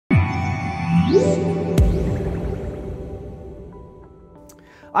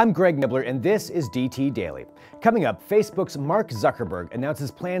I'm Greg Nibbler, and this is DT Daily. Coming up, Facebook's Mark Zuckerberg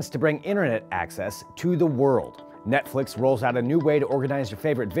announces plans to bring internet access to the world. Netflix rolls out a new way to organize your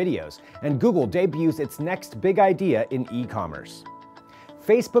favorite videos, and Google debuts its next big idea in e-commerce.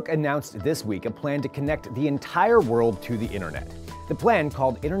 Facebook announced this week a plan to connect the entire world to the internet. The plan,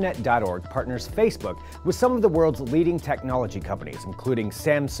 called Internet.org, partners Facebook with some of the world's leading technology companies, including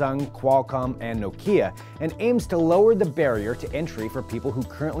Samsung, Qualcomm, and Nokia, and aims to lower the barrier to entry for people who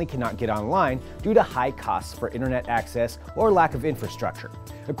currently cannot get online due to high costs for internet access or lack of infrastructure.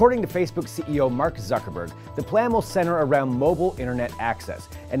 According to Facebook CEO Mark Zuckerberg, the plan will center around mobile internet access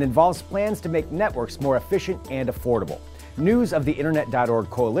and involves plans to make networks more efficient and affordable. News of the Internet.org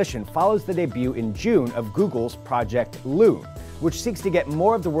coalition follows the debut in June of Google's Project Loon, which seeks to get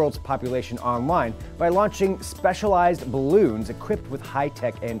more of the world's population online by launching specialized balloons equipped with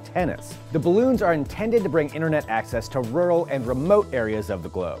high-tech antennas. The balloons are intended to bring internet access to rural and remote areas of the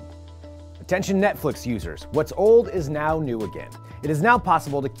globe. Attention Netflix users, what's old is now new again. It is now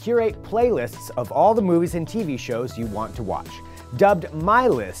possible to curate playlists of all the movies and TV shows you want to watch. Dubbed My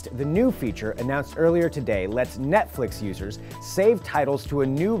List, the new feature announced earlier today lets Netflix users save titles to a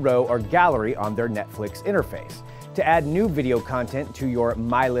new row or gallery on their Netflix interface. To add new video content to your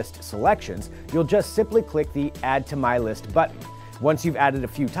My List selections, you'll just simply click the Add to My List button. Once you've added a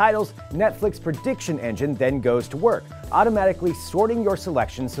few titles, Netflix prediction engine then goes to work, automatically sorting your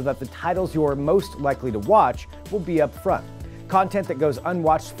selections so that the titles you're most likely to watch will be up front. Content that goes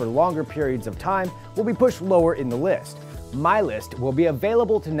unwatched for longer periods of time will be pushed lower in the list. My List will be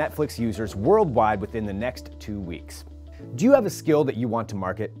available to Netflix users worldwide within the next 2 weeks. Do you have a skill that you want to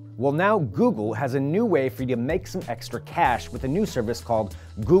market? Well, now Google has a new way for you to make some extra cash with a new service called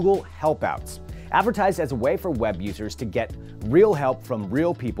Google Helpouts. Advertised as a way for web users to get real help from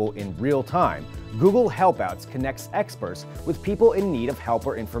real people in real time, Google Helpouts connects experts with people in need of help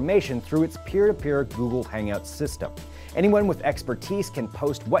or information through its peer-to-peer Google Hangouts system. Anyone with expertise can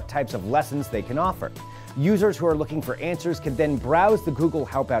post what types of lessons they can offer. Users who are looking for answers can then browse the Google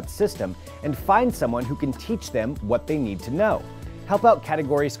Helpouts system and find someone who can teach them what they need to know. Helpout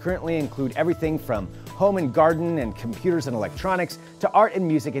categories currently include everything from home and garden and computers and electronics to art and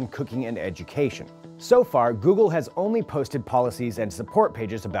music and cooking and education. So far, Google has only posted policies and support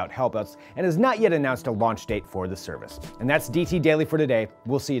pages about Helpouts and has not yet announced a launch date for the service. And that's DT Daily for today.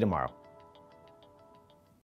 We'll see you tomorrow.